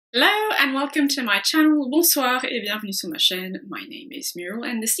Hello and welcome to my channel. Bonsoir et bienvenue sur ma chaîne. My name is Muriel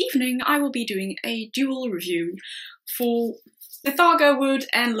and this evening I will be doing a dual review for Mythago Wood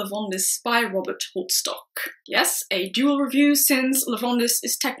and Lavondyss by Robert Holdstock. Yes, a dual review since Lavondyss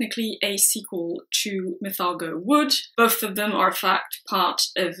is technically a sequel to Mythago Wood. Both of them are in fact part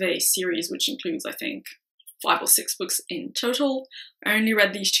of a series which includes, I think, 5 or 6 books in total. I only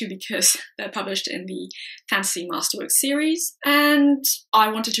read these two because they're published in the Fantasy Masterworks series, and I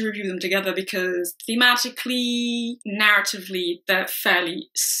wanted to review them together because thematically, narratively, they're fairly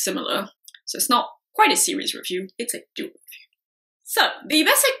similar. So it's not quite a series review, it's a dual review. So, the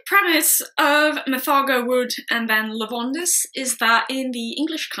basic premise of Mythago Wood and then Lavondyss is that in the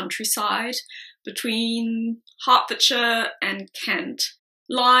English countryside, between Hertfordshire and Kent,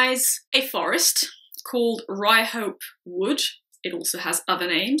 lies a forest called Ryhope Wood. It also has other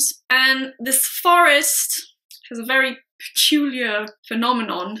names. And this forest has a very peculiar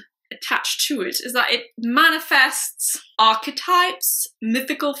phenomenon attached to it, is that it manifests archetypes,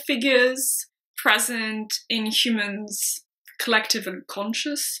 mythical figures present in humans, collective and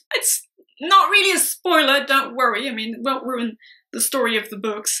conscious. It's not really a spoiler, don't worry. I mean, it won't ruin the story of the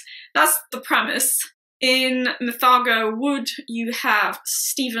books. That's the premise. In Mythago Wood, you have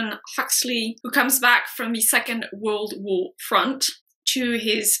Stephen Huxley, who comes back from the Second World War front to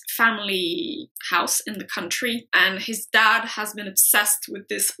his family house in the country, and his dad has been obsessed with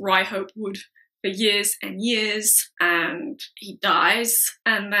this Ryhope Wood for years and years, and he dies,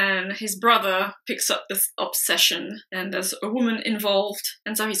 and then his brother picks up this obsession, and there's a woman involved,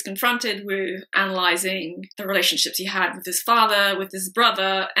 and so he's confronted with analysing the relationships he had with his father, with his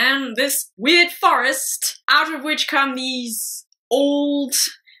brother, and this weird forest, out of which come these old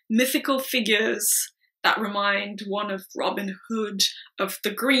mythical figures that remind one of Robin Hood, of the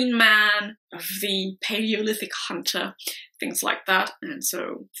Green Man, of the Paleolithic hunter, things like that. And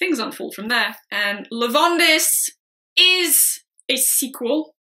so things unfold from there. And Lavondyss is a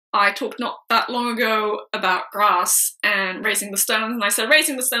sequel. I talked not that long ago about Grass and Raising the Stones, and I said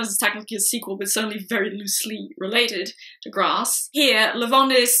Raising the Stones is technically a sequel, but it's only very loosely related to Grass. Here,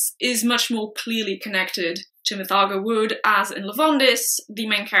 Lavondyss is much more clearly connected to Mythago Wood, as in Lavondyss, the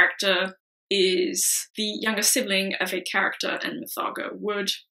main character is the younger sibling of a character in Mythago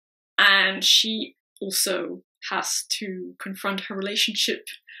Wood, and she also has to confront her relationship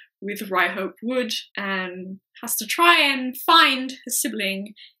with Ryhope Wood and has to try and find her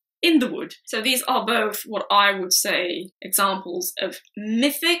sibling in the wood. So these are both what I would say examples of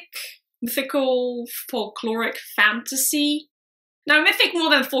mythical, folkloric fantasy. Now, mythic more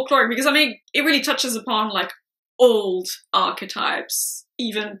than folkloric, because I mean, it really touches upon like old archetypes,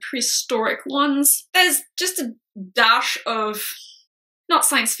 even prehistoric ones. There's just a dash of, not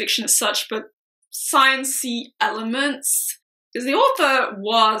science fiction as such, but sciencey elements, because the author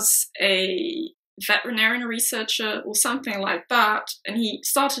was a veterinarian researcher or something like that, and he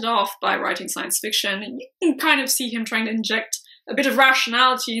started off by writing science fiction, and you can kind of see him trying to inject a bit of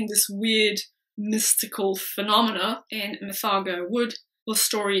rationality in this weird mystical phenomena. In Mythago Wood, the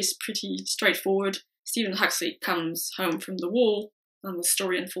story is pretty straightforward. Stephen Huxley comes home from the war, and the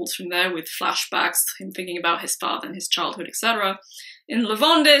story unfolds from there with flashbacks, him thinking about his father and his childhood, etc. In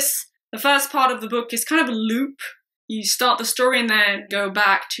Lavondyss, the first part of the book is kind of a loop. You start the story and then go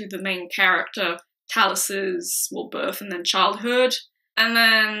back to the main character, Talus's birth and then childhood. And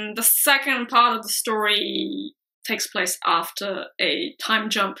then the second part of the story takes place after a time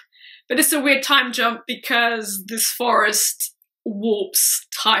jump. But it's a weird time jump because this forest warps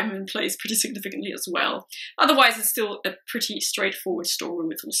time and place pretty significantly as well. Otherwise, it's still a pretty straightforward story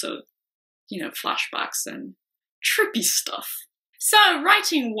with also, flashbacks and trippy stuff. So,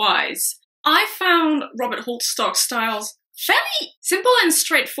 writing-wise, I found Robert Holdstock's styles fairly simple and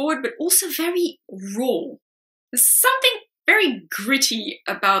straightforward, but also very raw. There's something very gritty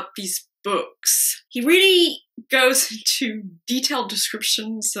about these books. He really goes into detailed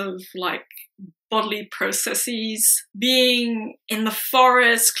descriptions of, like, bodily processes, being in the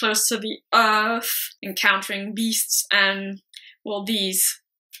forest, close to the earth, encountering beasts and, well, these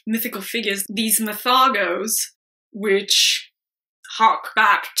mythical figures, these Mythagos, which hark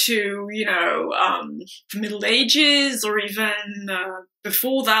back to, the Middle Ages, or even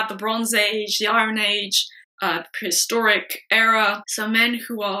before that, the Bronze Age, the Iron Age, the prehistoric era. So men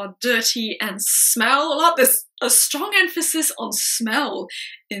who are dirty and smell a lot. There's a strong emphasis on smell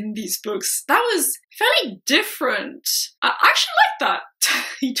in these books. That was fairly different. I actually like that.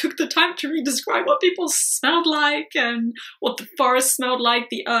 He took the time to really describe what people smelled like and what the forest smelled like,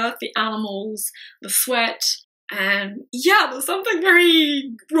 the earth, the animals, the sweat. And yeah, there's something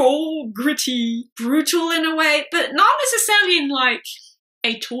very raw, gritty, brutal in a way, but not necessarily in like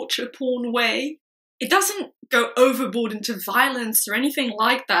a torture porn way. It doesn't go overboard into violence or anything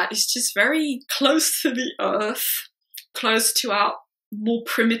like that. It's just very close to the earth, close to our more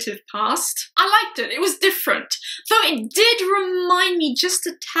primitive past. I liked it. It was different. Though it did remind me just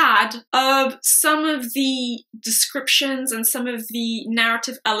a tad of some of the descriptions and some of the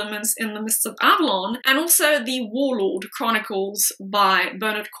narrative elements in the Mists of Avalon, and also the Warlord Chronicles by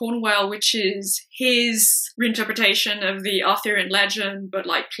Bernard Cornwell, which is his reinterpretation of the Arthurian legend, but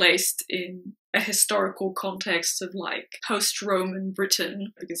like placed in a historical context of like post-Roman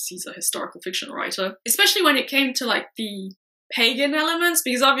Britain, because he's a historical fiction writer. Especially when it came to like the pagan elements,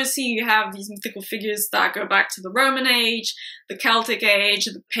 because obviously you have these mythical figures that go back to the Roman age, the Celtic age,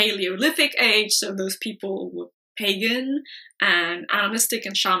 the Paleolithic age, so those people were pagan and animistic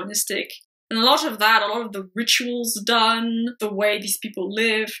and shamanistic. And a lot of that, a lot of the rituals done, the way these people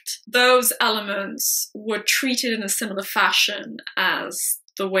lived, those elements were treated in a similar fashion as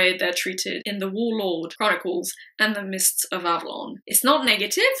the way they're treated in the Warlord Chronicles and the Mists of Avalon. It's not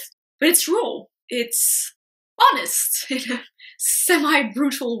negative, but it's raw. It's honest in a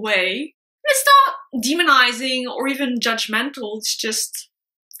semi-brutal way. It's not demonizing or even judgmental, it's just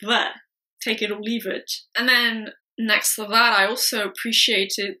there. Take it or leave it. And then next to that, I also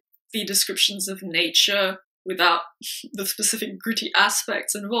appreciated the descriptions of nature without the specific gritty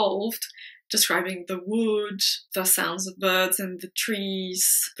aspects involved, describing the wood, the sounds of birds in the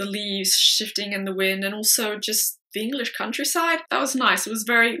trees, the leaves shifting in the wind, and also just the English countryside. That was nice. It was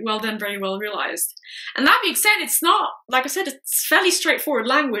very well done, very well realized. And that being said, it's not, like I said, it's fairly straightforward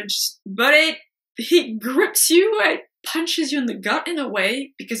language, but it grips you, it punches you in the gut in a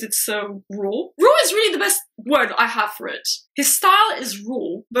way because it's so raw. Raw is really the best word I have for it. His style is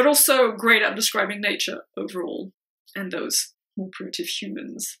raw, but also great at describing nature overall and those more primitive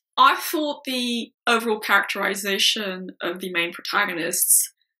humans. I thought the overall characterization of the main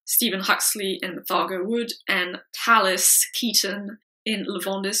protagonists, Stephen Huxley in Mythago Wood and Tallis Keaton in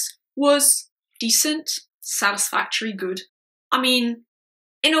Lavondyss, was decent, satisfactory, good. I mean,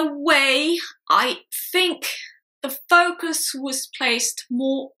 in a way, I think the focus was placed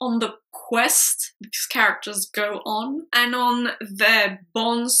more on the quest these characters go on and on their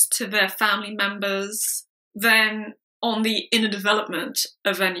bonds to their family members than on the inner development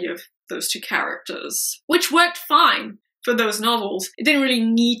of any of those two characters, which worked fine for those novels. It didn't really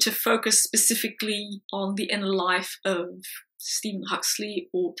need to focus specifically on the inner life of Stephen Huxley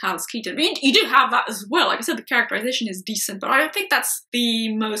or Tallis Keaton. I mean, you do have that as well. Like I said, the characterization is decent, but I don't think that's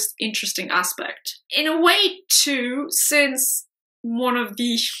the most interesting aspect. In a way, too, since one of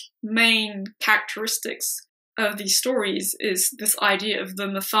the main characteristics of these stories is this idea of the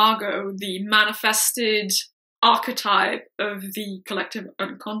Mythago, the manifested archetype of the collective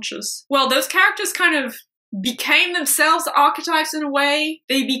unconscious. Well, those characters kind of became themselves archetypes in a way.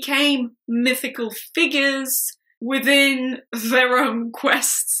 They became mythical figures within their own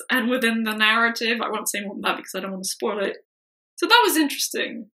quests and within the narrative. I won't say more than that because I don't want to spoil it. So that was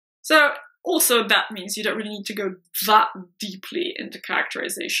interesting. So also that means you don't really need to go that deeply into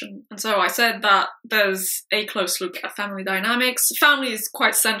characterization. And so I said that there's a close look at family dynamics. Family is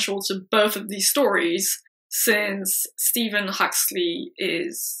quite central to both of these stories, since Stephen Huxley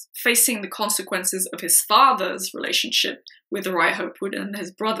is facing the consequences of his father's relationship with the Rye-Hope Wood and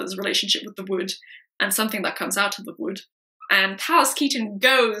his brother's relationship with the wood, and something that comes out of the wood. And Tallis Keaton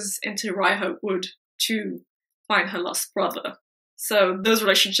goes into Rye-Hope Wood to find her lost brother. So those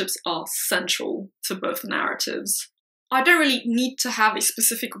relationships are central to both narratives. I don't really need to have a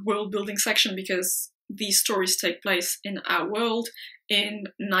specific world-building section because these stories take place in our world in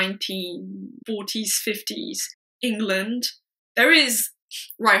 1940s, 50s England. There is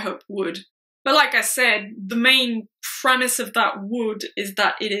Rye-Hope Wood, but like I said, the main premise of that wood is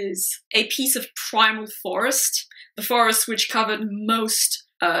that it is a piece of primal forest, the forest which covered most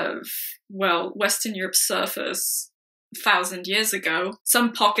of, well, Western Europe's surface 1,000 years ago.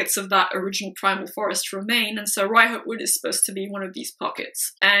 Some pockets of that original primal forest remain, and so Rye-Hope Wood is supposed to be one of these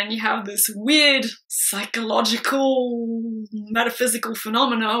pockets. And you have this weird psychological, metaphysical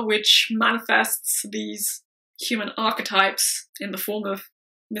phenomena which manifests these human archetypes in the form of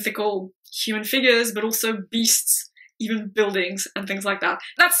mythical human figures, but also beasts, even buildings and things like that.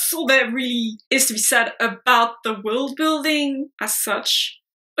 That's all there really is to be said about the world building as such.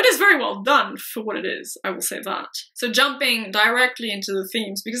 But it's very well done for what it is, I will say that. So jumping directly into the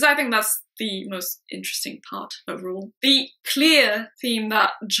themes, because I think that's the most interesting part overall. The clear theme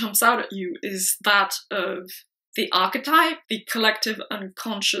that jumps out at you is that of the archetype, the collective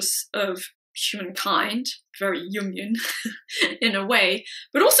unconscious of humankind, very Jungian in a way,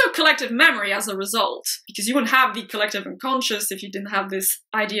 but also collective memory as a result, because you wouldn't have the collective unconscious if you didn't have this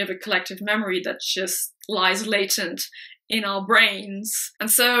idea of a collective memory that just lies latent in our brains. And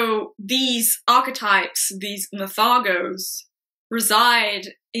so these archetypes, these mythagos, reside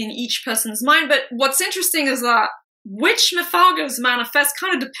in each person's mind. But what's interesting is that which mythagos manifest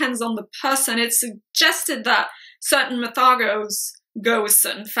kind of depends on the person. It's suggested that certain mythagos go with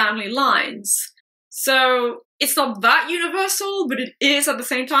certain family lines. So it's not that universal, but it is at the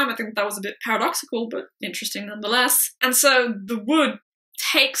same time. I think that was a bit paradoxical, but interesting nonetheless. And so the wood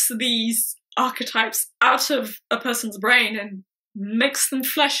takes these archetypes out of a person's brain and makes them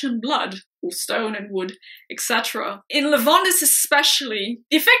flesh and blood, or stone and wood, etc. In Lavondyss especially,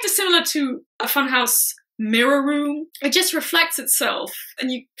 the effect is similar to a funhouse mirror room. It just reflects itself,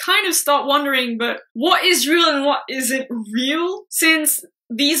 and you kind of start wondering, but what is real and what isn't real? Since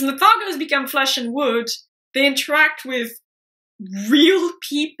these mythagos become flesh and wood, they interact with real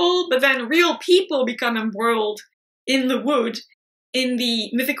people, but then real people become embroiled in the wood, in the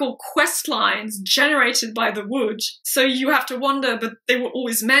mythical quest lines generated by the wood. So you have to wonder, but they were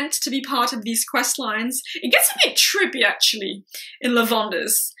always meant to be part of these quest lines. It gets a bit trippy, actually, in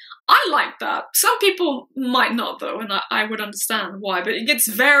Lavondyss. I like that. Some people might not, though, and I would understand why, but it gets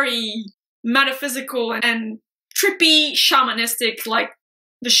very metaphysical and trippy, shamanistic. Like,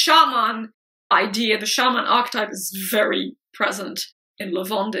 the shaman idea, the shaman archetype is very present in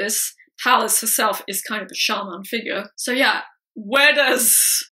Lavondyss. Tallis herself is kind of a shaman figure. So yeah, where does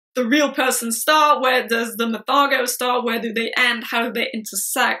the real person start? Where does the mythago start? Where do they end? How do they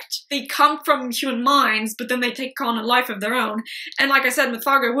intersect? They come from human minds, but then they take on a life of their own. And like I said,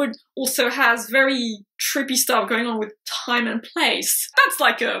 Mythago Wood also has very trippy stuff going on with time and place. That's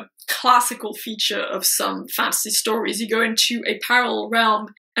like a classical feature of some fantasy stories. You go into a parallel realm,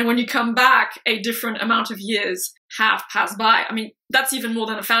 and when you come back, a different amount of years have passed by. I mean, that's even more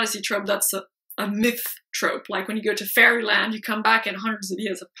than a fantasy trope. That's a myth trope. Like when you go to fairyland, you come back and hundreds of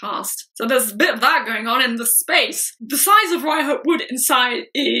years have passed. So there's a bit of that going on in the space. The size of Rye Wood inside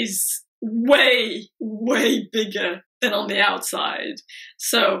is way, way bigger than on the outside.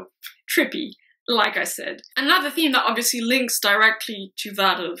 So trippy, like I said. Another theme that obviously links directly to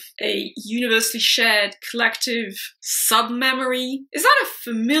that of a universally shared collective sub-memory is that of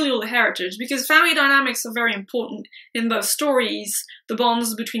familial heritage, because family dynamics are very important in those stories. The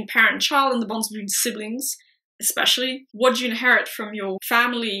bonds between parent and child and the bonds between siblings, especially. What do you inherit from your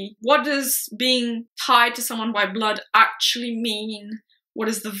family? What does being tied to someone by blood actually mean? What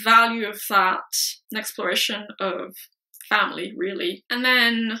is the value of that? An exploration of family, really. And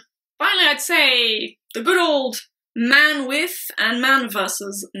then finally, I'd say the good old man with and man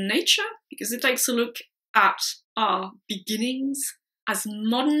versus nature, because it takes a look at our beginnings as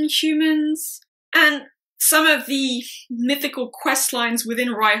modern humans. And some of the mythical quest lines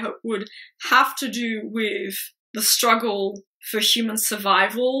within Rye Wood have to do with the struggle for human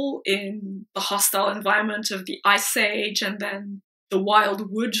survival in the hostile environment of the Ice Age and then the Wild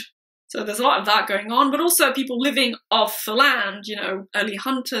Wood. So there's a lot of that going on, but also people living off the land, you know, early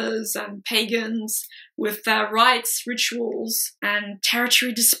hunters and pagans with their rites, rituals, and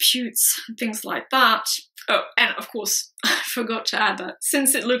territory disputes, and things like that. Oh, and of course, I forgot to add that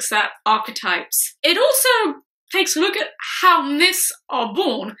since it looks at archetypes, it also takes a look at how myths are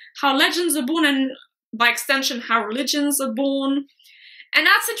born, how legends are born, and by extension, how religions are born. And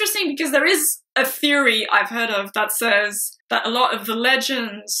that's interesting because there is a theory I've heard of that says that a lot of the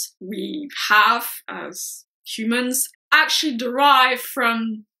legends we have as humans actually derive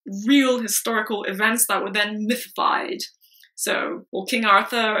from real historical events that were then mythified. So, well, King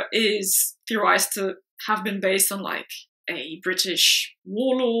Arthur is theorized to have been based on like a British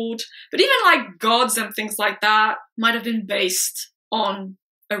warlord, but even like gods and things like that might have been based on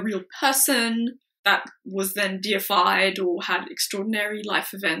a real person that was then deified or had extraordinary life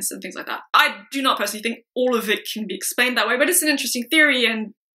events and things like that. I do not personally think all of it can be explained that way, but it's an interesting theory,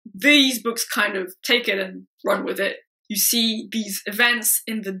 and these books kind of take it and run with it. You see these events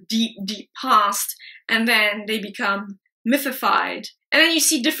in the deep, deep past, and then they become mythified. And then you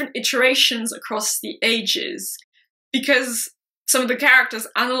see different iterations across the ages, because some of the characters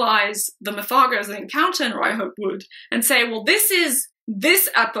analyze the mythagos they encounter in Rye Wood and say, well, this is this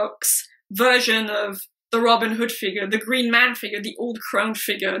epoch's version of the Robin Hood figure, the Green Man figure, the Old Crone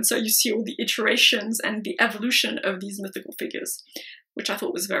figure. And so you see all the iterations and the evolution of these mythical figures, which I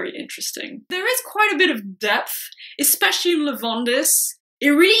thought was very interesting. There is quite a bit of depth, especially in Lavondyss. It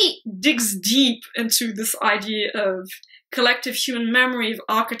really digs deep into this idea of collective human memory, of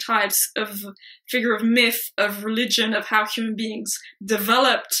archetypes, of figure of myth, of religion, of how human beings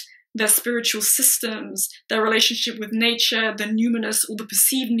developed their spiritual systems, their relationship with nature, the numinous or the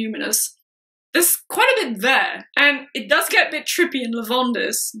perceived numinous. There's quite a bit there, and it does get a bit trippy in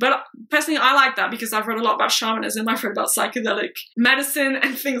Lavondyss, but personally I like that because I've read a lot about shamanism, I've read about psychedelic medicine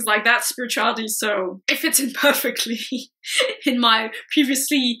and things like that, spirituality, so it fits in perfectly in my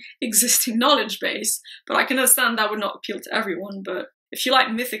previously existing knowledge base, but I can understand that would not appeal to everyone. But if you like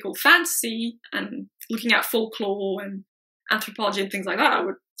mythical fantasy and looking at folklore and anthropology and things like that, I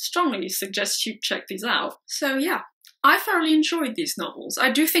would strongly suggest you check these out. So yeah. I thoroughly enjoyed these novels. I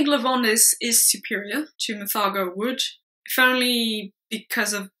do think Lavondyss is superior to Mythago Wood, if only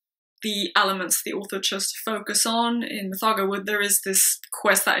because of the elements the author chose to focus on. In Mythago Wood, there is this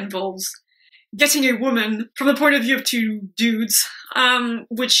quest that involves getting a woman from the point of view of two dudes,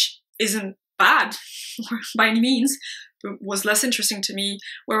 which isn't bad by any means, but was less interesting to me.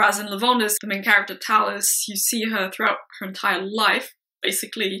 Whereas in Lavondyss, the main character Talus, you see her throughout her entire life,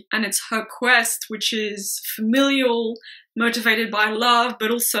 basically, and it's her quest which is familial, motivated by love, but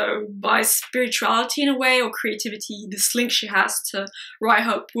also by spirituality in a way, or creativity, this link she has to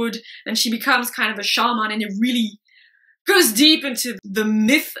Robert Wood, and she becomes kind of a shaman, and it really goes deep into the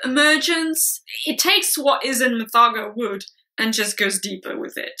myth emergence. It takes what is in Mythago Wood and just goes deeper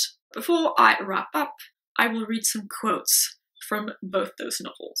with it. Before I wrap up, I will read some quotes from both those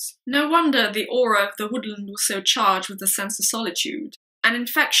novels. No wonder the aura of the woodland was so charged with a sense of solitude. An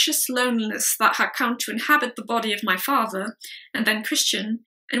infectious loneliness that had come to inhabit the body of my father, and then Christian,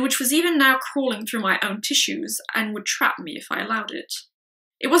 and which was even now crawling through my own tissues, and would trap me if I allowed it.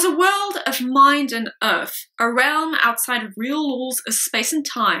 It was a world of mind and earth, a realm outside of real laws of space and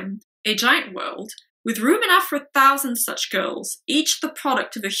time, a giant world, with room enough for 1,000 such girls, each the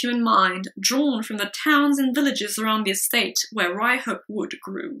product of a human mind, drawn from the towns and villages around the estate where Ryehope Wood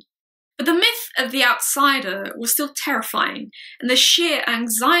grew. But the myth of the outsider was still terrifying, and the sheer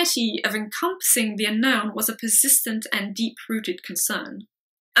anxiety of encompassing the unknown was a persistent and deep-rooted concern.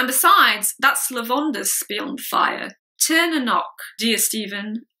 And besides, that's Lavondyss beyond fire. Tirnanock, dear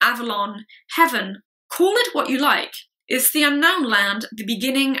Stephen, Avalon, heaven, call it what you like. It's the unknown land, the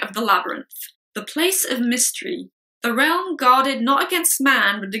beginning of the labyrinth, the place of mystery, the realm guarded not against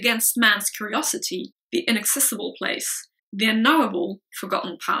man, but against man's curiosity, the inaccessible place, the unknowable,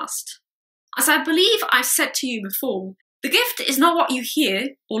 forgotten past. As I believe I've said to you before, the gift is not what you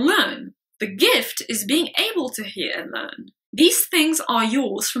hear or learn. The gift is being able to hear and learn. These things are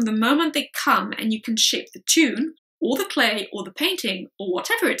yours from the moment they come, and you can shape the tune, or the clay, or the painting, or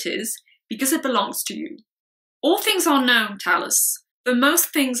whatever it is, because it belongs to you. All things are known, Talus, but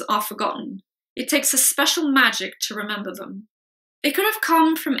most things are forgotten. It takes a special magic to remember them. They could have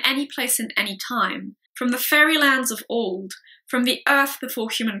come from any place in any time, from the fairylands of old, from the earth before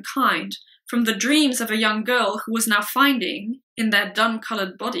humankind, from the dreams of a young girl who was now finding, in their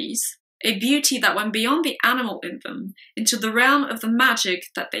dun-coloured bodies, a beauty that went beyond the animal in them, into the realm of the magic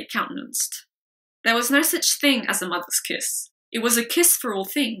that they countenanced. There was no such thing as a mother's kiss. It was a kiss for all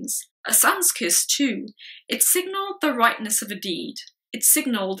things, a son's kiss too. It signalled the rightness of a deed. It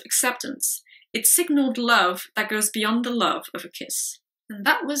signalled acceptance. It signalled love that goes beyond the love of a kiss. And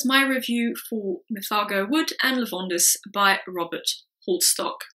that was my review for Mythago Wood and Lavondyss by Robert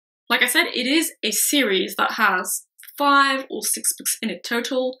Holdstock. Like I said, it is a series that has 5 or 6 books in it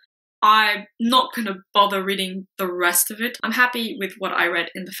total. I'm not going to bother reading the rest of it. I'm happy with what I read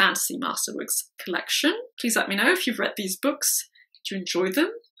in the Fantasy Masterworks collection. Please let me know if you've read these books. Did you enjoy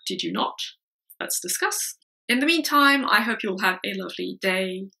them? Did you not? Let's discuss. In the meantime, I hope you'll have a lovely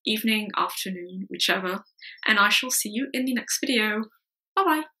day, evening, afternoon, whichever, and I shall see you in the next video. Bye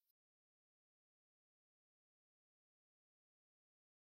bye!